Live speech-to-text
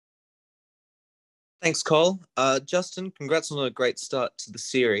Thanks, Cole. Justin, congrats on a great start to the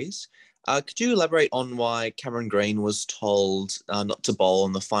series. Could you elaborate on why Cameron Green was told not to bowl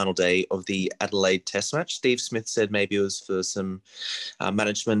on the final day of the Adelaide Test match? Steve Smith said maybe it was for some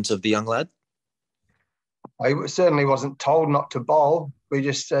management of the young lad. He certainly wasn't told not to bowl. We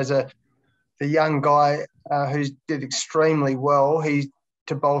just, as the young guy who did extremely well, he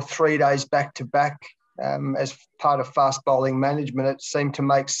to bowl 3 days back to back as part of fast bowling management. It seemed to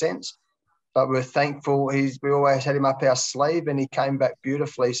make sense. But we're thankful we always had him up our sleeve and he came back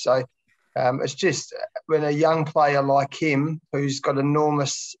beautifully. So it's just when a young player like him, who's got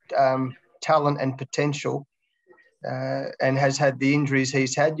enormous talent and potential and has had the injuries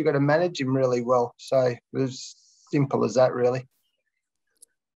he's had, you've got to manage him really well. So it was simple as that, really.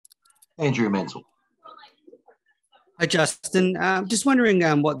 Andrew Menzel. Hi, Justin. Just wondering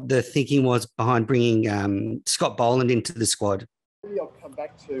what the thinking was behind bringing Scott Boland into the squad. I'll come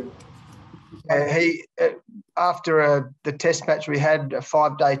back to... after the test match, we had a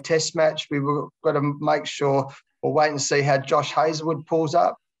 5-day test match. We were got to make sure we'll wait and see how Josh Hazlewood pulls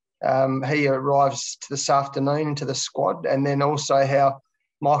up. He arrives this afternoon into the squad, and then also how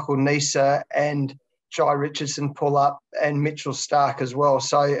Michael Neser and Jai Richardson pull up and Mitchell Starc as well.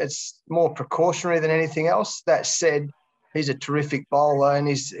 So it's more precautionary than anything else. That said, he's a terrific bowler and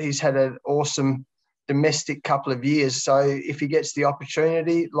he's had an awesome domestic couple of years. So if he gets the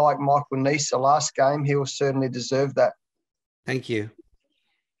opportunity, like Michael Neser last game, he will certainly deserve that. Thank you.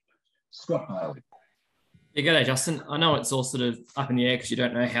 Scott Bailey. Yeah, g'day, Justin. I know it's all sort of up in the air because you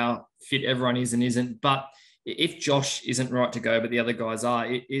don't know how fit everyone is and isn't, but if Josh isn't right to go, but the other guys are,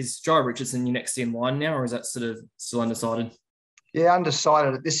 is Jai Richardson your next in line now, or is that sort of still undecided? Yeah,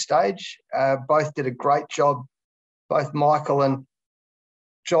 undecided at this stage. Both did a great job. Both Michael and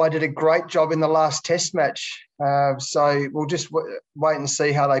Jai did a great job in the last test match. So we'll just wait and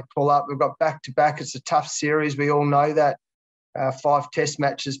see how they pull up. We've got back-to-back. It's a tough series. We all know that. 5 test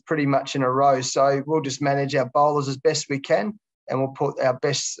matches pretty much in a row. So we'll just manage our bowlers as best we can, and we'll put our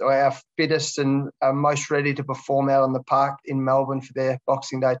best, our fittest and most ready to perform out on the park in Melbourne for their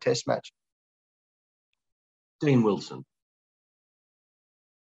Boxing Day test match. Dean Wilson.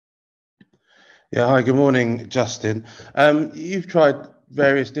 Yeah, hi, good morning, Justin. You've tried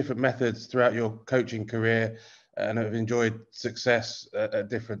various different methods throughout your coaching career and have enjoyed success at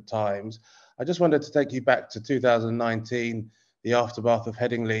different times. I just wanted to take you back to 2019, the aftermath of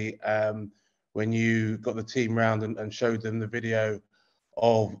Headingley, when you got the team round and showed them the video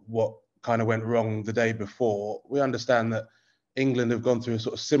of what kind of went wrong the day before. We understand that England have gone through a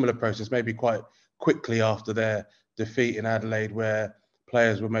sort of similar process, maybe quite quickly after their defeat in Adelaide, where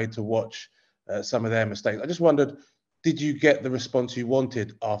players were made to watch some of their mistakes. I just wondered, did you get the response you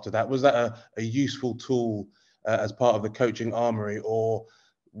wanted after that? Was that a useful tool as part of the coaching armoury, or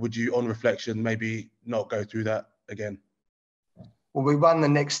would you, on reflection, maybe not go through that again? Well, we won the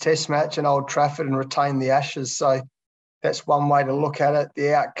next test match in Old Trafford and retained the Ashes. So that's one way to look at it.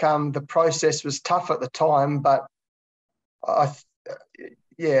 The outcome, the process was tough at the time, but I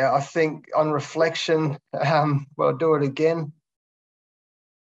think on reflection, will I do it again?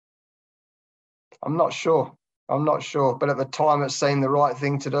 I'm not sure. But at the time, it seemed the right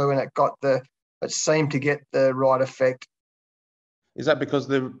thing to do, and it seemed to get the right effect. Is that because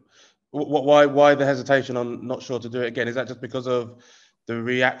why the hesitation on not sure to do it again? Is that just because of the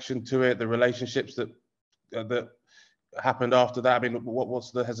reaction to it, the relationships that happened after that? I mean,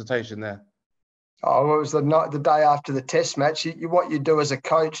 what's the hesitation there? Oh, it was the day after the test match. What you do as a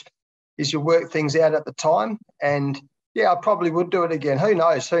coach is you work things out at the time, and yeah, I probably would do it again. Who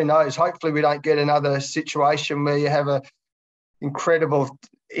knows? Hopefully we don't get another situation where you have a incredible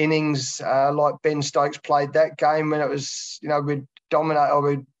innings like Ben Stokes played that game when it was, we'd dominate or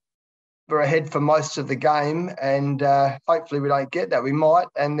we were ahead for most of the game, and hopefully we don't get that. We might,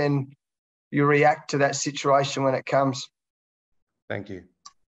 and then you react to that situation when it comes. Thank you.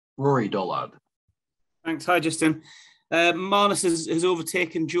 Rory Dollard. Thanks. Hi, Justin. Marnus has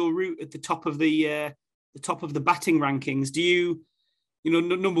overtaken Joe Root at the top of the batting rankings. Do you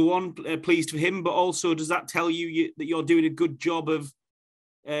number one, pleased for him, but also does that tell you that you're doing a good job of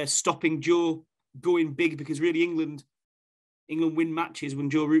stopping Joe going big? Because really England win matches when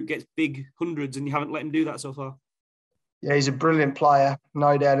Joe Root gets big hundreds, and you haven't let him do that so far. Yeah, he's a brilliant player,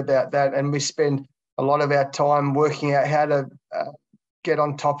 no doubt about that. And we spend a lot of our time working out how to get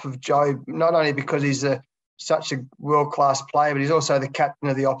on top of Joe, not only because he's such a world-class player, but he's also the captain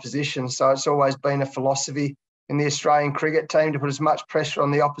of the opposition. So it's always been a philosophy in the Australian cricket team to put as much pressure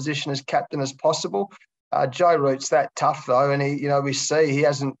on the opposition as captain as possible. Joe Root's that tough, though, and we see he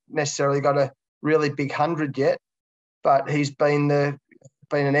hasn't necessarily got a really big 100 yet, but he's been the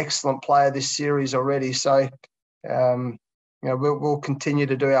been an excellent player this series already. So, we'll continue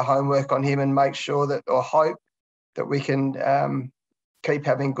to do our homework on him and make sure that, or hope that we can keep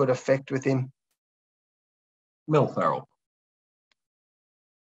having good effect with him. Mel Farrell.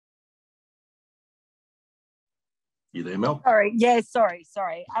 You there, Mel? Sorry. Yeah, sorry.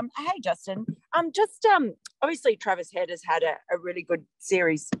 Hey, Justin. Obviously Travis Head has had a really good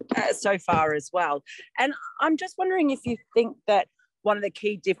series so far as well. And I'm just wondering if you think that one of the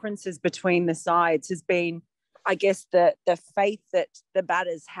key differences between the sides has been, I guess, the faith that the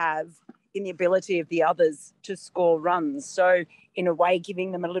batters have in the ability of the others to score runs. So in a way,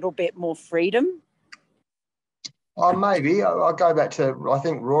 giving them a little bit more freedom. Oh, maybe. I'll go back to, I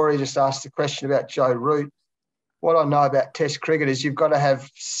think Rory just asked a question about Joe Root. What I know about Test cricket is you've got to have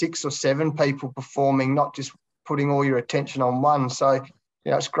 6 or 7 people performing, not just putting all your attention on one. So,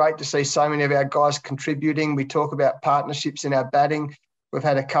 it's great to see so many of our guys contributing. We talk about partnerships in our batting. We've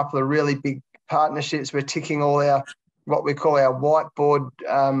had a couple of really big partnerships. We're ticking all our, what we call our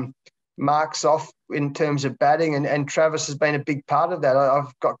whiteboard marks off in terms of batting, and Travis has been a big part of that.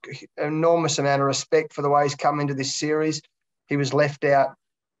 I've got an enormous amount of respect for the way he's come into this series. He was left out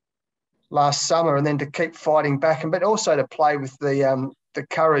last summer, and then to keep fighting back, but also to play with the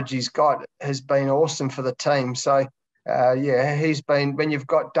courage he's got has been awesome for the team. So, he's been, when you've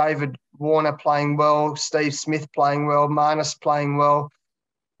got David Warner playing well, Steve Smith playing well, Marnus playing well,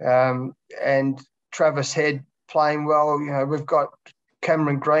 and Travis Head playing well, we've got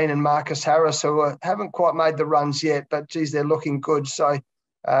Cameron Green and Marcus Harris who haven't quite made the runs yet, but, geez, they're looking good. So,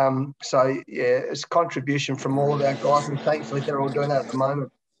 it's contribution from all of our guys, and thankfully they're all doing that at the moment.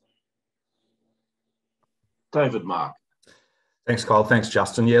 David Mark. Thanks, Kyle. Thanks,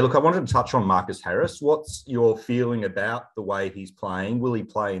 Justin. Yeah, look, I wanted to touch on Marcus Harris. What's your feeling about the way he's playing? Will he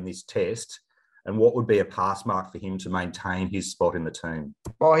play in this test? And what would be a pass mark for him to maintain his spot in the team?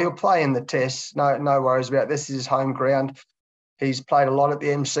 Well, he'll play in the test. No worries about it. This is his home ground. He's played a lot at the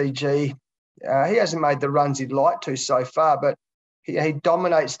MCG. He hasn't made the runs he'd like to so far, but he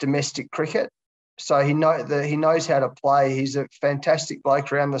dominates domestic cricket. So he knows how to play. He's a fantastic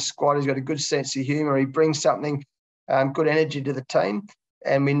bloke around the squad. He's got a good sense of humour. He brings something, good energy to the team,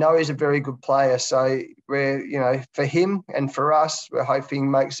 and we know he's a very good player. So we're, for him and for us, we're hoping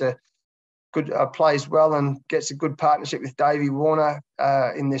makes a good plays well and gets a good partnership with Davey Warner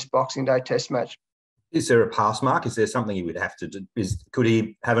in this Boxing Day Test match. Is there a pass mark? Is there something he would have to do? Could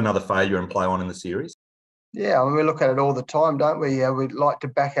he have another failure and play on in the series? Yeah, we look at it all the time, don't we? We'd like to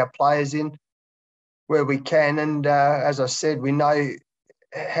back our players in where we can. And as I said, we know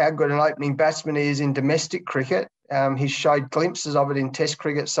how good an opening batsman he is in domestic cricket. He's showed glimpses of it in Test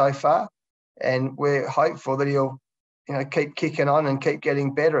cricket so far, and we're hopeful that he'll keep kicking on and keep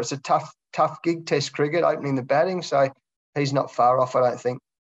getting better. It's a tough gig, Test cricket, opening the batting, so he's not far off, I don't think.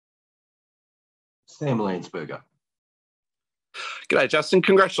 Sam Landsberger. G'day, Justin.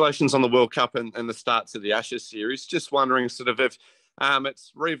 Congratulations on the World Cup and the start to the Ashes series. Just wondering sort of if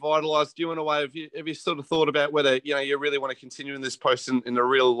it's revitalised you in a way. Have you sort of thought about whether, you really want to continue in this post in the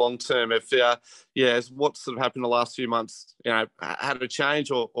real long term? If, what sort of happened the last few months, had a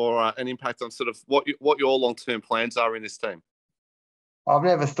change or an impact on sort of what your long-term plans are in this team? I've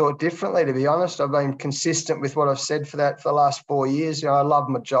never thought differently, to be honest. I've been consistent with what I've said for the last 4 years. I love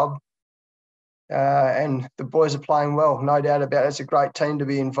my job. And the boys are playing well, no doubt about it. It's a great team to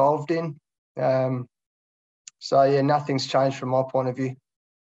be involved in. Nothing's changed from my point of view.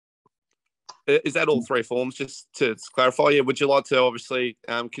 Is that all 3 forms? Just to clarify, would you like to obviously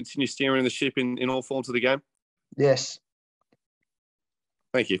continue steering the ship in all forms of the game? Yes.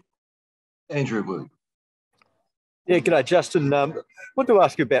 Thank you. Andrew Wood. Yeah, g'day, Justin. I want to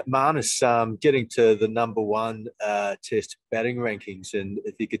ask you about Marnus getting to the number 1 Test batting rankings, and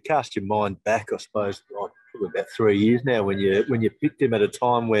if you could cast your mind back, I suppose, probably about 3 years now, when you picked him at a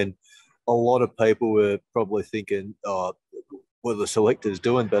time when a lot of people were probably thinking, what are the selectors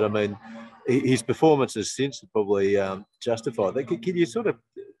doing? But I mean, his performances since have probably justified that. Can you sort of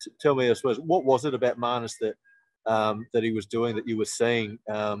tell me, I suppose, what was it about Marnus that he was doing, that you were seeing,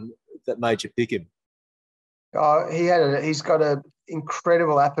 that made you pick him? He's got an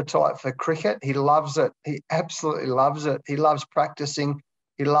incredible appetite for cricket. He loves it. He absolutely loves it. He loves practicing.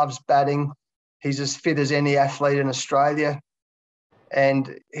 He loves batting. He's as fit as any athlete in Australia.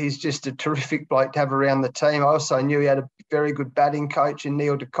 And he's just a terrific bloke to have around the team. I also knew he had a very good batting coach in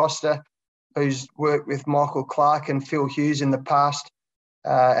Neil DaCosta, who's worked with Michael Clarke and Phil Hughes in the past.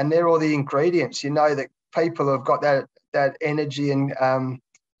 And they're all the ingredients. That people who have got that energy and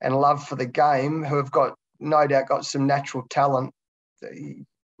love for the game, who have no doubt got some natural talent. You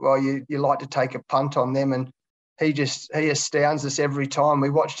like to take a punt on them, and he astounds us every time. We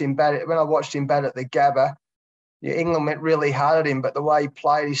watched him bat. When I watched him bat at the Gabba, England went really hard at him, but the way he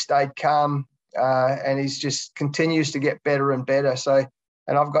played, he stayed calm, and he's just continues to get better and better. So,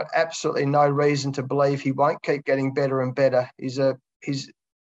 and I've got absolutely no reason to believe he won't keep getting better and better. He's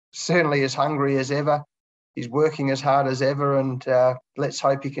certainly as hungry as ever. He's working as hard as ever, and let's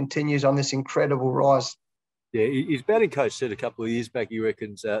hope he continues on this incredible rise. Yeah, his batting coach said a couple of years back, he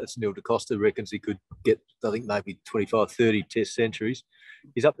reckons, it's Neil DaCosta reckons he could get, I think, maybe 25, 30 test centuries.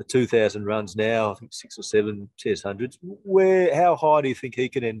 He's up to 2,000 runs now, I think 6 or 7 test hundreds. How high do you think he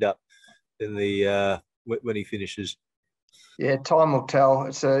can end up in the when he finishes? Yeah, time will tell.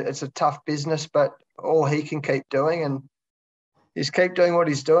 It's a tough business, but all he can keep doing and is keep doing what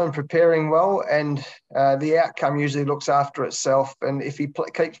he's doing, preparing well, and the outcome usually looks after itself. And if he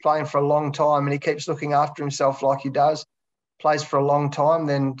keeps playing for a long time and he keeps looking after himself like he does, plays for a long time,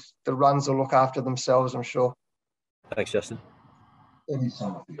 then the runs will look after themselves, I'm sure. Thanks, Justin. Eddie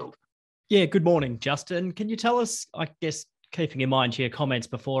Summerfield. Yeah, good morning, Justin. Can you tell us, I guess, keeping in mind your comments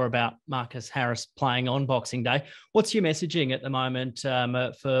before about Marcus Harris playing on Boxing Day, what's your messaging at the moment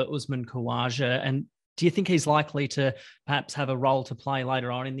for Usman Khawaja, and do you think he's likely to perhaps have a role to play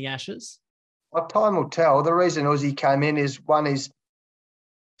later on in the Ashes? Well, time will tell. The reason Uzi came in is, one, he's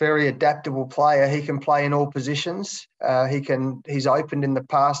very adaptable player. He can play in all positions. He's opened in the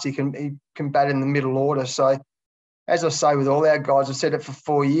past. He can bat in the middle order. So, as I say with all our guys, I've said it for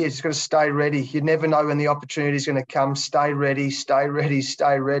 4 years, he's got to stay ready. You never know when the opportunity is going to come. Stay ready, stay ready,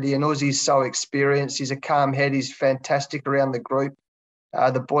 stay ready. And Uzi's so experienced. He's a calm head. He's fantastic around the group.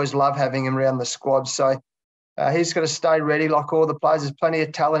 The boys love having him around the squad. So he's got to stay ready like all the players. There's plenty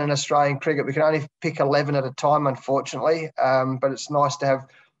of talent in Australian cricket. We can only pick 11 at a time, unfortunately. But it's nice to have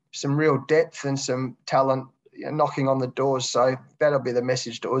some real depth and some talent knocking on the doors. So that'll be the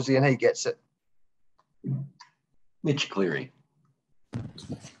message to Uzi, and he gets it. Mitch Cleary.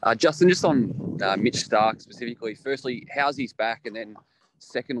 Justin, just on Mitch Starc specifically, firstly, how's his back? And then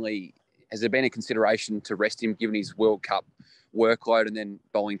secondly, has there been a consideration to rest him given his World Cup workload and then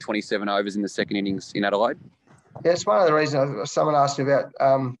bowling 27 overs in the second innings in Adelaide? Yeah, it's one of the reasons someone asked me about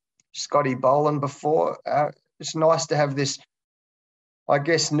Scotty Boland before. It's nice to have this, I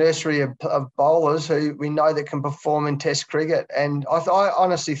guess, nursery of bowlers who we know that can perform in Test cricket. And I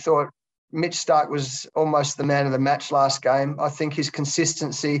honestly thought Mitch Starc was almost the man of the match last game. I think his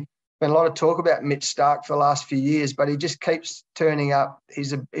consistency, been a lot of talk about Mitch Starc for the last few years, but he just keeps turning up.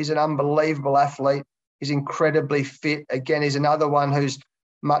 He's an unbelievable athlete. He's incredibly fit. Again, he's another one who's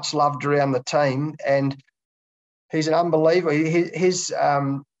much loved around the team, and he's an unbeliever. His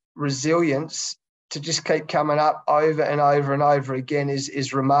resilience to just keep coming up over and over and over again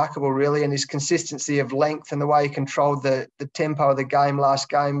is remarkable, really, and his consistency of length and the way he controlled the tempo of the game last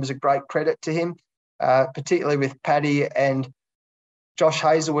game was a great credit to him, particularly with Paddy and Josh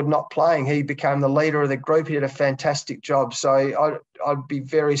Hazlewood not playing. He became the leader of the group. He did a fantastic job. So I'd be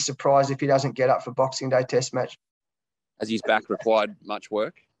very surprised if he doesn't get up for Boxing Day Test match. Has his back required much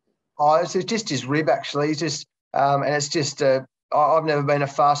work? Oh, it's just his rib, actually. He's just, and it's just, I've never been a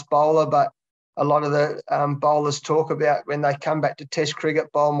fast bowler, but a lot of the bowlers talk about when they come back to Test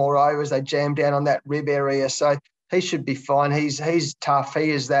cricket, bowl more overs, they jam down on that rib area. So he should be fine. He's tough. He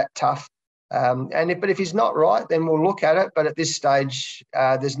is that tough. But if he's not right, then we'll look at it. But at this stage,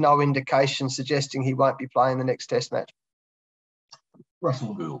 there's no indication suggesting he won't be playing the next Test match.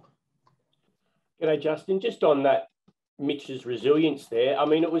 Russell Gould. G'day, Justin. Just on that, Mitch's resilience there. I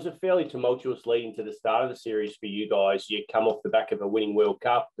mean, it was a fairly tumultuous lead into the start of the series for you guys. You come off the back of a winning World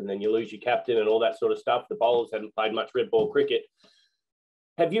Cup and then you lose your captain and all that sort of stuff. The bowlers haven't played much red ball cricket.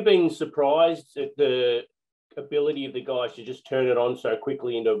 Have you been surprised at the ability of the guys to just turn it on so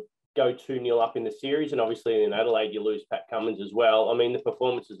quickly and to go 2-0 up in the series? And obviously in Adelaide, you lose Pat Cummins as well. I mean, the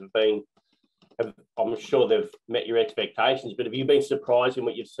performances have been, I'm sure they've met your expectations, but have you been surprised in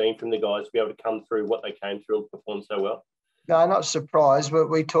what you've seen from the guys to be able to come through what they came through and perform so well? No, not surprised.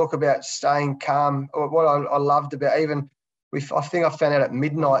 We talk about staying calm. What I loved about I think I found out at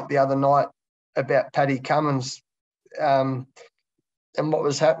midnight the other night about Paddy Cummins and what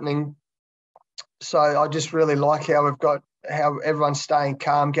was happening. So I just really like how everyone's staying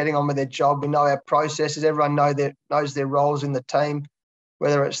calm, getting on with their job. We know our processes. Everyone knows their roles in the team,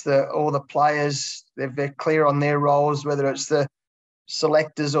 whether it's all the players, they're clear on their roles, whether it's the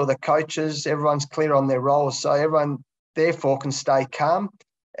selectors or the coaches, everyone's clear on their roles. So everyone, therefore, can stay calm.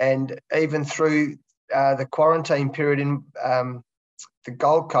 And even through the quarantine period in the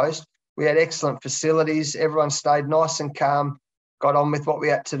Gold Coast, we had excellent facilities. Everyone stayed nice and calm, got on with what we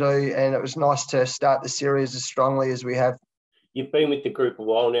had to do, and it was nice to start the series as strongly as we have. you've been with the group a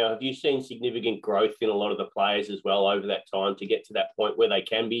while now. Have you seen significant growth in a lot of the players as well over that time to get to that point where they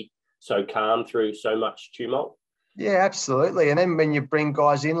can be so calm through so much tumult? Yeah, absolutely. And then when you bring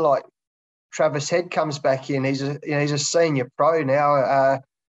guys in like Travis Head comes back in, he's a senior pro now.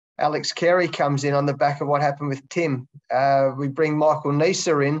 Alex Carey comes in on the back of what happened with Tim. We bring Michael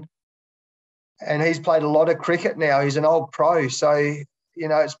Neser in, and he's played a lot of cricket now. He's an old pro. So, you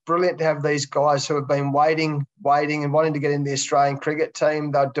know, it's brilliant to have these guys who have been waiting and wanting to get in the Australian cricket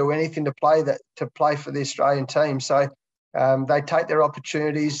team. They'll do anything to play for the Australian team. So they take their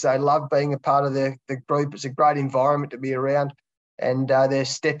opportunities. They love being a part of the group. It's a great environment to be around, and they're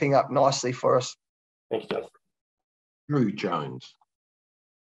stepping up nicely for us. Thanks, Josh. Drew Jones.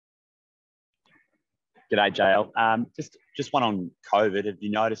 G'day, JL. Just one on COVID. Have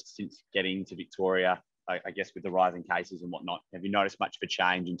you noticed since getting to Victoria, I guess with the rising cases and whatnot, have you noticed much of a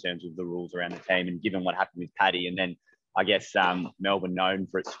change in terms of the rules around the team? And given what happened with Paddy, and then I guess Melbourne known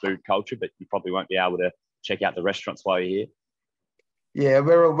for its food culture, but you probably won't be able to check out the restaurants while you're here. Yeah,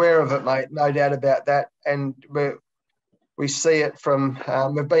 we're aware of it, mate. No doubt about that. And we see it from,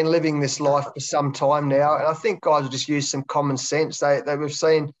 we've been living this life for some time now. And I think guys will just use some common sense. We've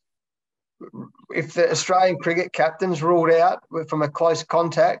seen, if the Australian cricket captain's ruled out from a close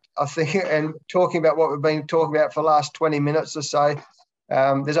contact, I think, and talking about what we've been talking about for the last 20 minutes or so,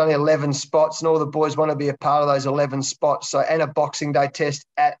 there's only 11 spots and all the boys want to be a part of those 11 spots. So, and a Boxing Day test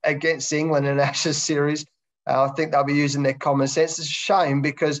against England in an Ashes series. I think they'll be using their common sense. It's a shame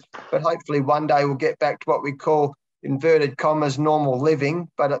but hopefully one day we'll get back to what we call inverted commas normal living.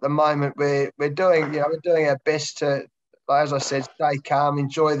 But at the moment we're doing our best to, as I said, stay calm,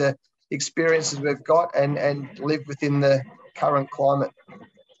 enjoy the experiences we've got, and live within the current climate.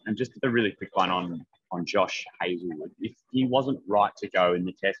 And just a really quick one on Josh Hazlewood. If he wasn't right to go in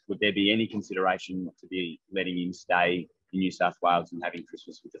the test, would there be any consideration to be letting him stay in New South Wales and having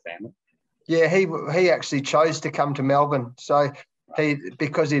Christmas with the family? Yeah, he actually chose to come to Melbourne. So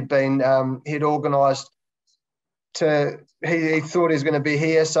because he'd organised he thought he was going to be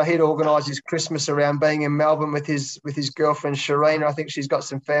here, so he'd organised his Christmas around being in Melbourne with his girlfriend Sharina. I think she's got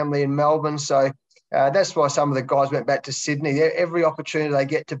some family in Melbourne, so that's why some of the guys went back to Sydney. Every opportunity they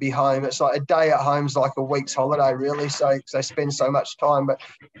get to be home, it's like a day at home's like a week's holiday, really. So they spend so much time. But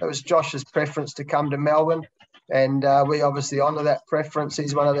it was Josh's preference to come to Melbourne, and we obviously honour that preference.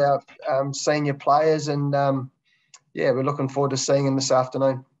 He's one of our senior players, and we're looking forward to seeing him this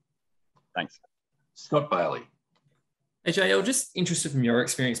afternoon. Thanks. Scott Bailey. Hey, JL, just interested from your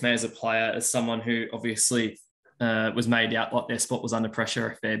experience, mate, as a player, as someone who obviously was made out like their spot was under pressure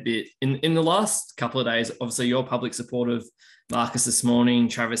a fair bit. In the last couple of days, obviously you're public support of Marcus this morning.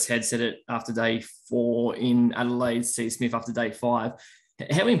 Travis Head said it after day 4 in Adelaide, Steve Smith after day 5.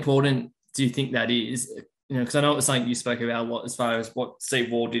 How important do you think that is? You know, because I know it was something you spoke about as far as what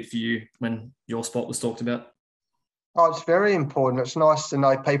Steve Waugh did for you when your spot was talked about. Oh, it's very important. It's nice to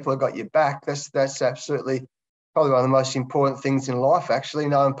know people have got your back. That's absolutely probably one of the most important things in life, actually,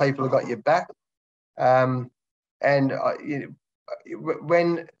 knowing people have got your back. When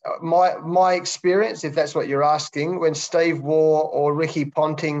my experience, if that's what you're asking, when Steve Waugh or Ricky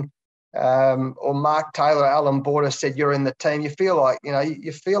Ponting or Mark Taylor or Alan Border said you're in the team, you feel like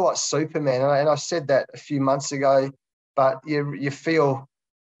Superman. And I said that a few months ago, but you feel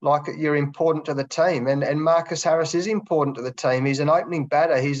like you're important to the team. And Marcus Harris is important to the team. He's an opening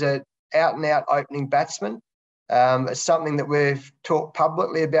batter. He's an out-and-out opening batsman. It's something that we've talked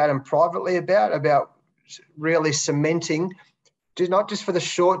publicly about and privately about really cementing, not just for the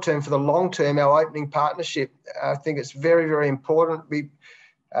short term, for the long term, our opening partnership. I think it's very, very important. We've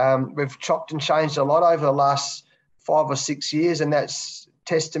chopped and changed a lot over the last 5 or 6 years, and that's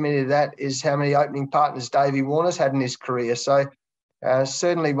testimony to that is how many opening partners Davey Warner's had in his career. So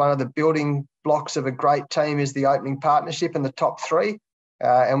certainly one of the building blocks of a great team is the opening partnership in the top 3,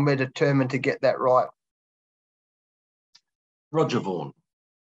 and we're determined to get that right. Roger Vaughan.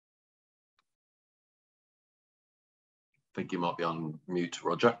 I think you might be on mute,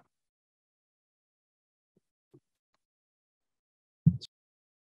 Roger.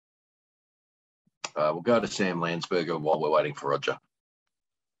 We'll go to Sam Landsberger while we're waiting for Roger.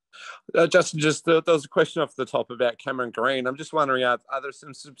 Justin, there was a question off the top about Cameron Green. I'm just wondering, are there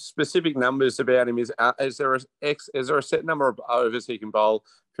some specific numbers about him? Is there a set number of overs he can bowl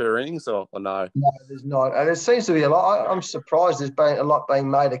per innings, or no? No, there's not. And it seems to be a lot. I'm surprised there's been a lot being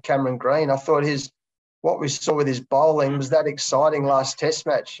made of Cameron Green. I thought what we saw with his bowling was that exciting last Test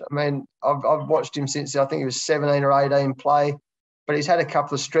match. I mean, I've watched him since I think he was 17 or 18 play, but he's had a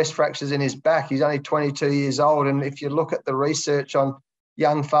couple of stress fractures in his back. He's only 22 years old, and if you look at the research on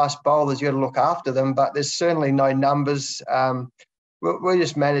young fast bowlers, you got to look after them, but there's certainly no numbers. We'll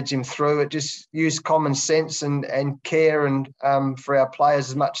just manage him through it. Just use common sense and care and for our players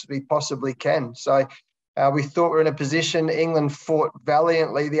as much as we possibly can. So we thought we were in a position. England fought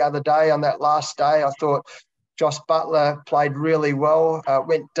valiantly the other day on that last day. I thought Josh Buttler played really well,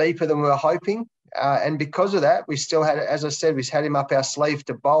 went deeper than we were hoping. And because of that, we still had, as I said, we had him up our sleeve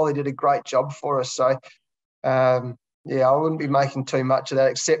to bowl. He did a great job for us. So, yeah, I wouldn't be making too much of that,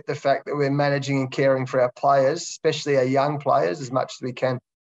 except the fact that we're managing and caring for our players, especially our young players, as much as we can.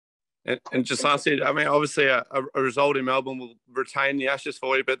 And just lastly, I mean, obviously a result in Melbourne will retain the Ashes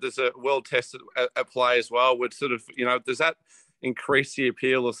for you, but there's a world test at play as well. Would sort of, does that increase the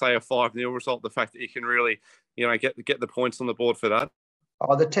appeal of, say, a 5-0 result, the fact that you can really, get the points on the board for that?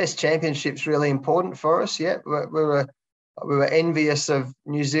 Oh, the Test Championship's really important for us. Yeah, we were envious of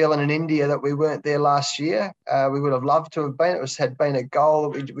New Zealand and India that we weren't there last year. We would have loved to have been. It had been a goal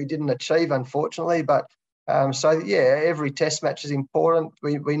that we didn't achieve, unfortunately. But so yeah, every Test match is important.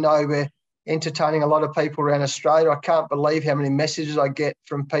 We know we're entertaining a lot of people around Australia. I can't believe how many messages I get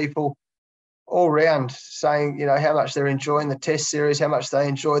from people all round saying, how much they're enjoying the Test series, how much they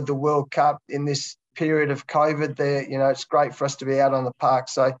enjoyed the World Cup in this period of COVID. There, it's great for us to be out on the park.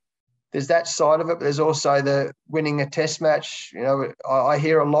 So there's that side of it, but there's also the winning a Test match. I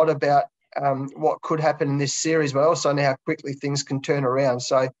hear a lot about what could happen in this series, but I also know how quickly things can turn around.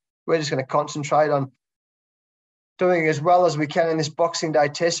 So we're just going to concentrate on doing as well as we can in this Boxing Day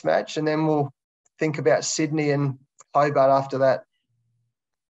Test match, and then we'll think about Sydney and Hobart after that.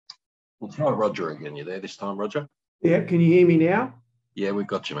 We'll try Roger again. You there this time, Roger? Yeah, can you hear me now? Yeah, we've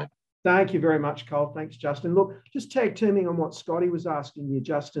got you, mate. Thank you very much, Cole. Thanks, Justin. Look, just tag teaming on what Scotty was asking you,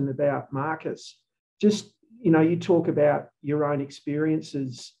 Justin, about Marcus. Just, you talk about your own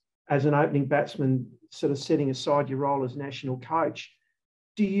experiences as an opening batsman, sort of setting aside your role as national coach.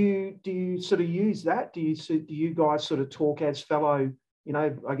 Do you sort of use that? Do you guys sort of talk as fellow,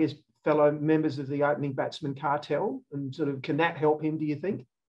 I guess, fellow members of the opening batsman cartel, and sort of, can that help him, do you think?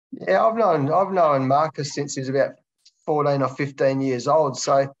 Yeah, I've known Marcus since he was about 14 or 15 years old.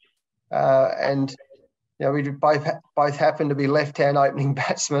 So, and we both happen to be left-hand opening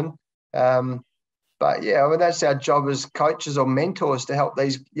batsmen. But yeah, that's our job as coaches or mentors, to help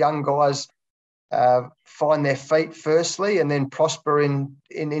these young guys find their feet firstly, and then prosper in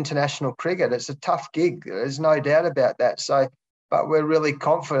international cricket. It's a tough gig. There's no doubt about that. So, but we're really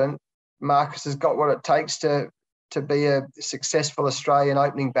confident Marcus has got what it takes to be a successful Australian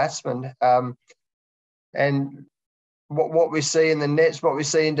opening batsman. And what we see in the nets, what we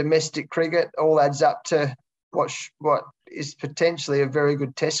see in domestic cricket, all adds up to what is potentially a very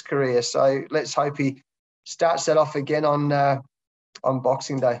good Test career. So let's hope he starts that off again on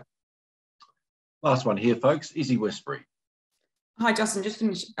Boxing Day. Last one here, folks. Izzy Westbury. Hi, Justin.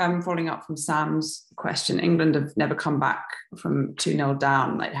 Just following up from Sam's question. England have never come back from 2-0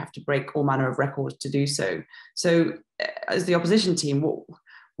 down. They'd have to break all manner of records to do so. So as the opposition team,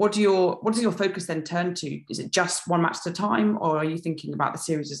 what does your focus then turn to? Is it just one match at a time, or are you thinking about the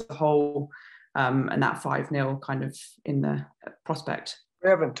series as a whole, and that 5-0 kind of in the prospect? We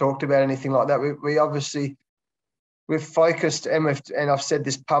haven't talked about anything like that. We obviously, we've focused, and I've said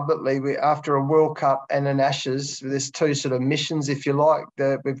this publicly, after a World Cup and an Ashes, there's two sort of missions, if you like.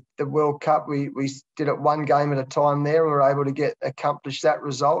 The World Cup, we did it one game at a time there, and we were able to accomplish that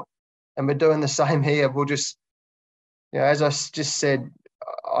result. And we're doing the same here. We'll just, as I just said,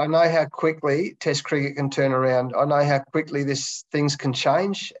 I know how quickly Test cricket can turn around. I know how quickly things can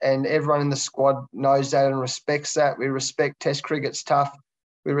change, and everyone in the squad knows that and respects that. We respect Test cricket's tough.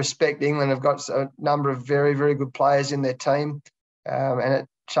 We respect England have got a number of very, very good players in their team, and it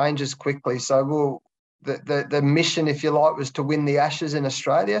changes quickly. So the mission, if you like, was to win the Ashes in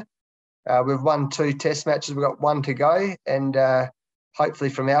Australia. We've won 2 Test matches. We've got 1 to go, and hopefully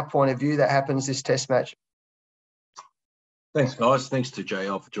from our point of view, that happens this Test match. Thanks, guys. Thanks to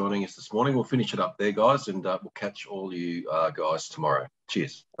JL for joining us this morning. We'll finish it up there, guys, and we'll catch all you guys tomorrow.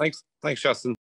 Cheers. Thanks, Justin.